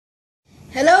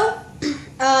Hello.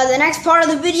 The next part of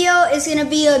the video is going to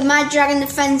be a Mad Dragon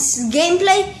Defense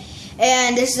gameplay,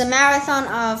 and this is a marathon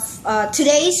of 2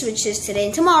 days, which is today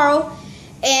and tomorrow,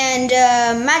 and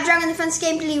Mad Dragon Defense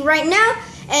gameplay right now,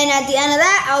 and at the end of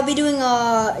that I'll be doing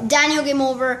a Daniel game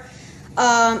over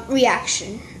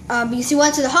reaction, because he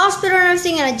went to the hospital and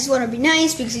everything, and I just want to be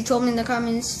nice because he told me in the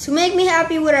comments to make me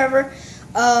happy, whatever.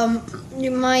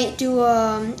 You might do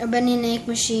a bending egg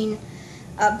machine.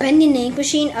 One of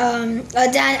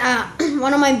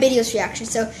my videos reaction.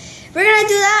 So we're gonna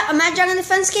do that, a Mad Dragon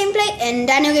Defense gameplay and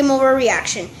Daniel game over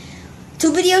reaction.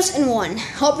 2 videos in one.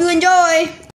 Hope you enjoy.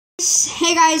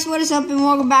 Hey guys, what is up and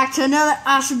welcome back to another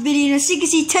awesome video. As you can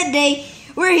see today,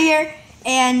 we're here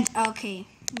and okay,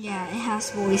 yeah, it has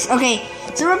voice. Okay,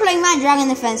 so we're playing Mad Dragon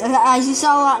Defense. As you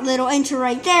saw that little intro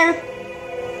right there.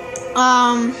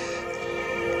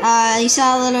 You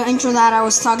saw a little intro that I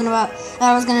was talking about.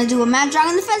 That I was gonna do a Mad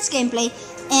Dragon Defense gameplay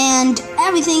and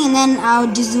everything, and then I'll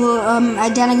just do a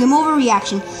Daniel game over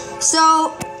reaction.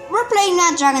 So we're playing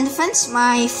Mad Dragon Defense.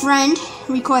 My friend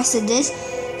requested this,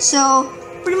 so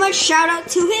pretty much shout out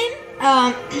to him.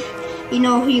 You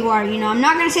know who you are. You know, I'm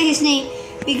not gonna say his name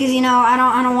because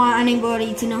I don't want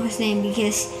anybody to know his name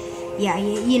because yeah,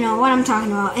 you know what I'm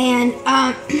talking about. And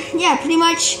yeah, pretty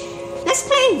much. Let's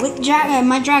play with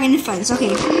Mad Dragon Defense.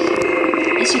 Okay,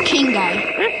 it's a king guy.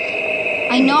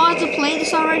 I know how to play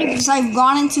this already because I've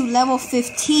gone into level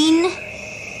 18,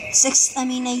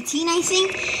 I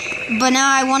think. But now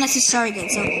I wanted to start again.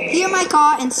 So hear my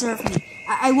call and serve me.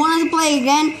 I wanted to play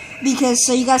again because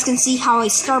so you guys can see how I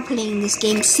start playing this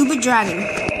game. Stupid dragon.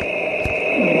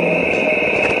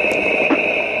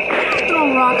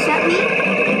 Throw rocks at me.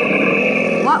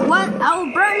 What? I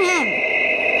will burn him.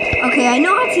 Okay, I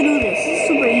know how to do this. This is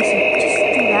super easy. Just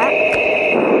do that.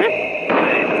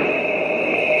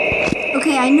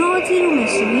 Okay, I know how to do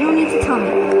this, so you don't need to tell me.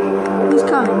 Who's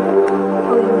coming?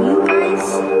 Oh, you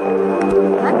guys?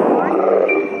 That boy?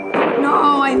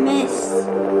 No, I missed.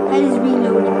 I just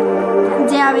reloaded.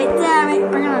 Damn it.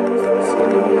 We're gonna lose this.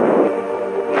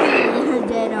 You're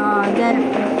dead. Dead.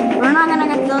 We're not gonna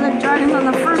get the other dragons on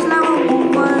the first level,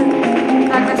 but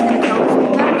that guy's gonna kill us. We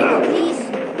gotta kill these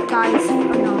guys.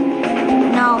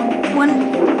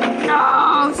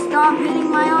 No, stop hitting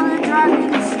my other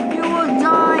dragons. You will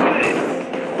die.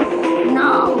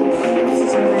 No, this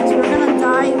is a mess. We're gonna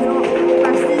die. We don't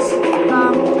press this.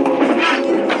 Not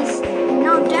giving this.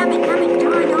 No, damn it. Die.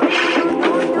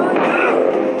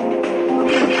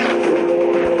 Okay.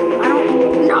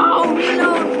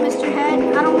 Reload, Mr. Head.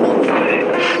 I don't need you.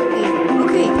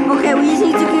 Okay, we just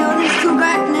need to kill these 2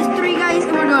 guys and these 3 guys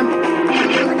and we're done.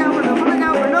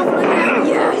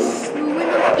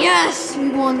 Yes, we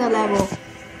won the level.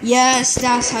 Yes,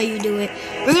 that's how you do it.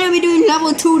 We're going to be doing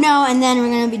level 2 now, and then we're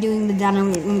going to be doing the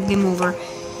Daniel game over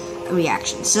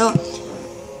reaction. So,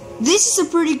 this is a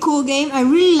pretty cool game. I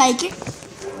really like it.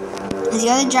 Is the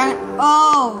other dragon...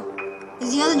 Oh! Is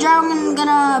the other dragon going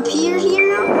to appear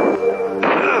here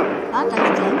now? That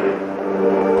guy's dead.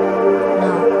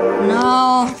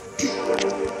 No.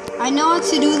 I know how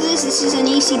to do this. This is an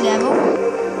easy level.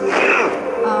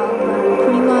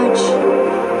 Pretty much...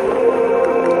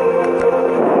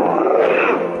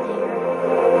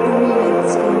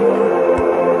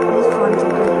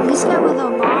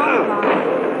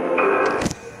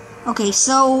 Okay,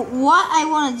 so what I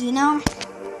want to do now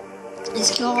is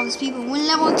kill all these people, win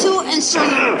level 2, and start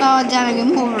the Daniel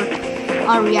game over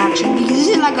reaction. Because this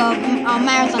is like a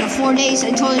marathon of 4 days.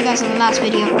 I told you guys in the last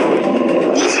video.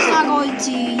 This is not going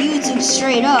to YouTube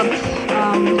straight up.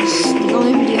 It's the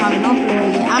only video I haven't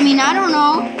uploaded yet. I mean, I don't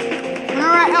know.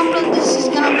 Whenever I upload, this is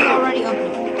gonna be already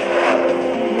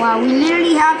uploaded. Wow, we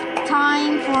literally have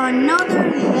time for another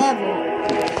level.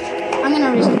 I'm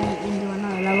gonna risk it and do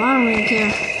another level. I don't really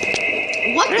care.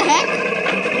 What the heck?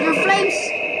 Your flames.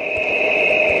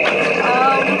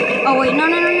 Oh wait, no.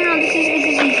 This is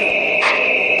easy.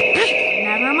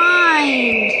 Never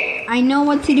mind. I know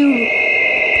what to do.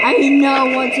 I need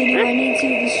to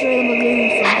destroy the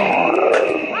balloons from here.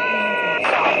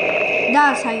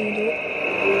 That's how you do it.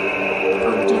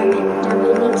 Oh damn it. I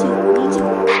need to.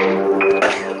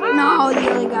 No, the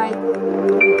other guy.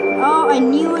 Oh, I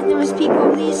knew it. There was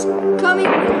people of these coming.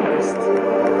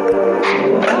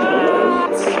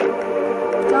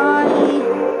 Die.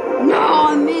 No,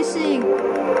 I'm missing.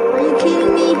 Are you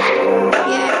kidding me?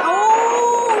 Yeah.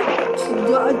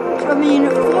 Oh! I mean,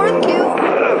 4th kill.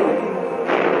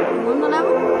 We won the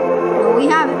level? No, we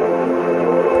haven't.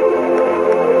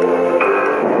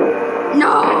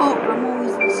 No! I'm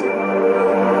always missing.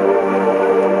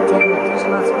 Damn it, there's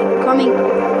lots of people coming.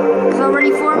 It's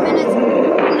already 4 minutes.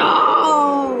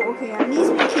 No! Okay, at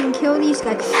least we can kill these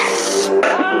guys.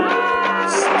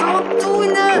 Stop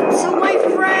doing that to my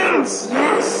friends.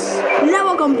 Yes.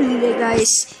 Level completed,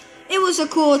 guys. It was a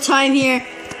cool time here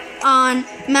on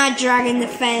Mad Dragon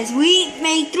Defense. We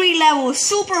made 3 levels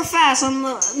super fast on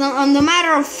the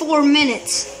matter of 4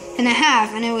 minutes and a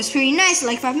half, and it was pretty nice,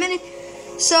 like 5 minutes.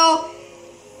 So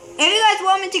if you guys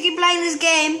want me to keep playing this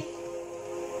game,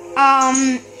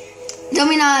 let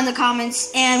me know in the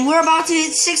comments. And we're about to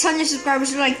hit 600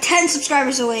 subscribers. We're like 10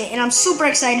 subscribers away, and I'm super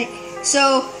excited.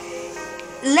 So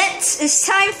it's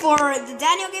time for the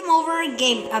Daniel Game Over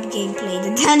gameplay.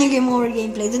 The Daniel Game Over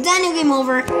gameplay. The Daniel Game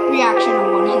Over reaction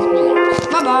of one of his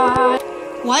videos. Bye bye.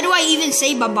 Why do I even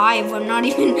say bye bye if I'm not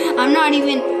even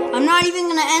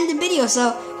gonna end the video?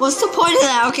 So what's the point of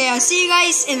that? Okay, I'll see you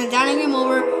guys in the Daniel Game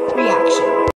Over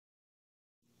reaction.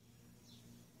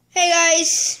 Hey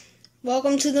guys,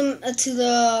 welcome to the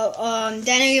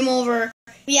Daniel Game Over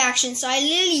reaction. So I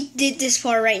literally did this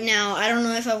part right now. I don't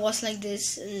know if I was like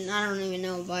this, and I don't even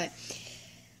know, but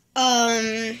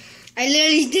I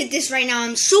literally did this right now.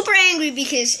 I'm super angry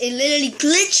because it literally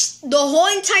glitched. The whole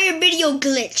entire video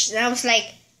glitched, and I was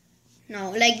like,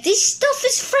 no, like this stuff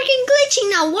is freaking glitching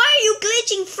now. Why are you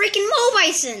glitching freaking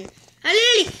Mo-Bison? I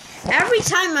literally, every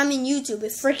time I'm in YouTube,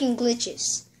 it freaking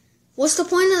glitches. What's the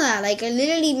point of that? Like, I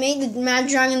literally made the Mad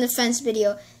Dragon Defense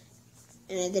video,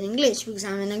 and it didn't glitch because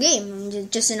I'm in a game. I'm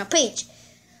just in a page.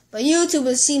 But YouTube,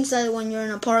 it seems that when you're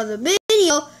in a part of the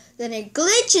video, then it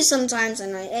glitches sometimes,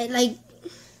 and I like,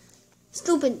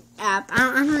 stupid app.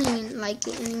 I don't even like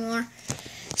it anymore.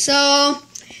 So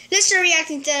let's start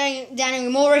reacting to Daniel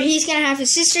Game Over. He's gonna have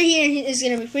his sister here, and it's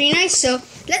gonna be pretty nice. So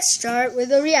let's start with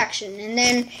the reaction, and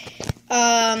then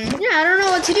yeah, I don't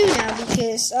know what to do now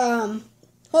because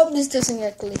hope this doesn't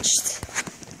get glitched.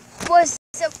 What's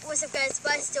up guys,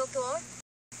 but still cool.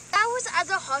 I was at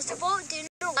the hospital, do you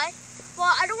know why? Well,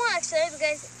 I don't want to explain it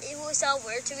because it will sound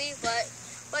weird to me, but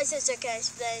my sister can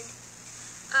explain.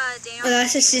 Daniel. Oh,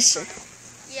 that's his sister.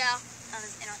 Yeah. On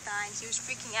his inner thigh, she was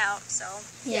freaking out, so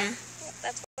Yeah.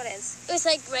 that's what it is. It was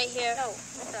like right here. No,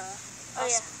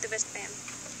 the wristband.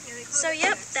 So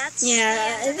yep, that's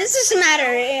Yeah, this doesn't matter.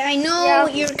 I know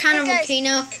you're kind of guys, okay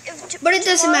now, but it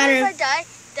doesn't matter If I die,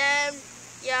 then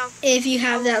yeah. if you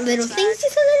have that little thing. It's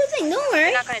just a little thing. Don't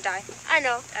worry. You're not gonna die. I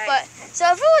know, Alright. but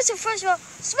so if it was your first one,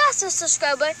 smash the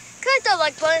subscribe button, click that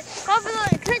like button, comment below,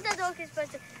 and click that notification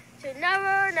button to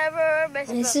never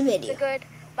miss a video. Good.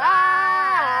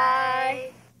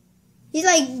 Bye. He's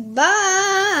like,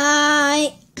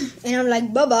 bye. And I'm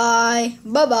like, bye-bye.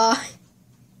 Bye-bye.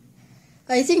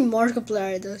 I think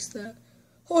Markiplier does that.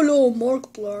 Hello,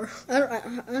 Markiplier.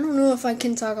 I don't know if I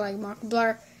can talk like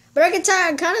Markiplier, but I can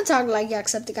kind of talk like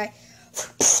Jacksepticeye.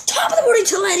 Top of the morning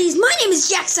to ladies. My name is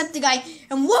Jacksepticeye,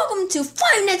 and welcome to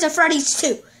Five Nights at Freddy's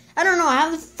 2. I don't know. I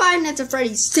have the Five Nights at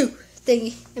Freddy's 2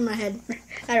 thingy in my head.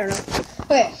 I don't know.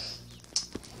 Okay.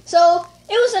 So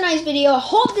it was a nice video.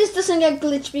 Hope this doesn't get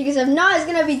glitched because if not, it's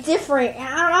gonna be different.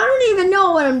 I don't even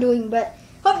know what I'm doing, but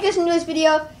hope you guys enjoyed this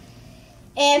video.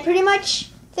 And pretty much,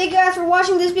 thank you guys for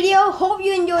watching this video. Hope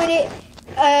you enjoyed it.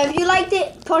 If you liked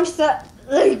it, punch the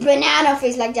banana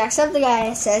face like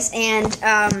Jacksepticeye says. And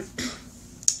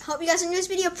hope you guys enjoyed this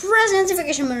video. Press the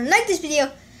notification button, like this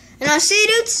video, and I'll see you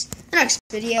dudes in the next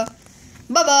video.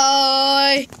 Bye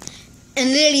bye. And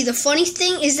literally, the funny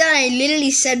thing is that I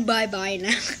literally said bye bye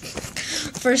now.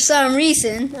 For some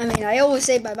reason, I mean, I always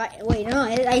say bye bye. Wait, no,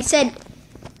 I said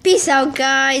peace out,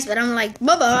 guys, but I'm like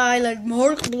bye bye, like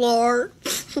Markiplier.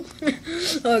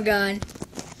 Oh god.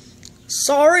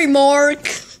 Sorry, Mark.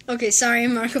 Okay, sorry,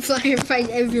 Markiplier,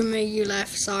 if you made you laugh.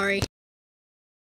 Sorry.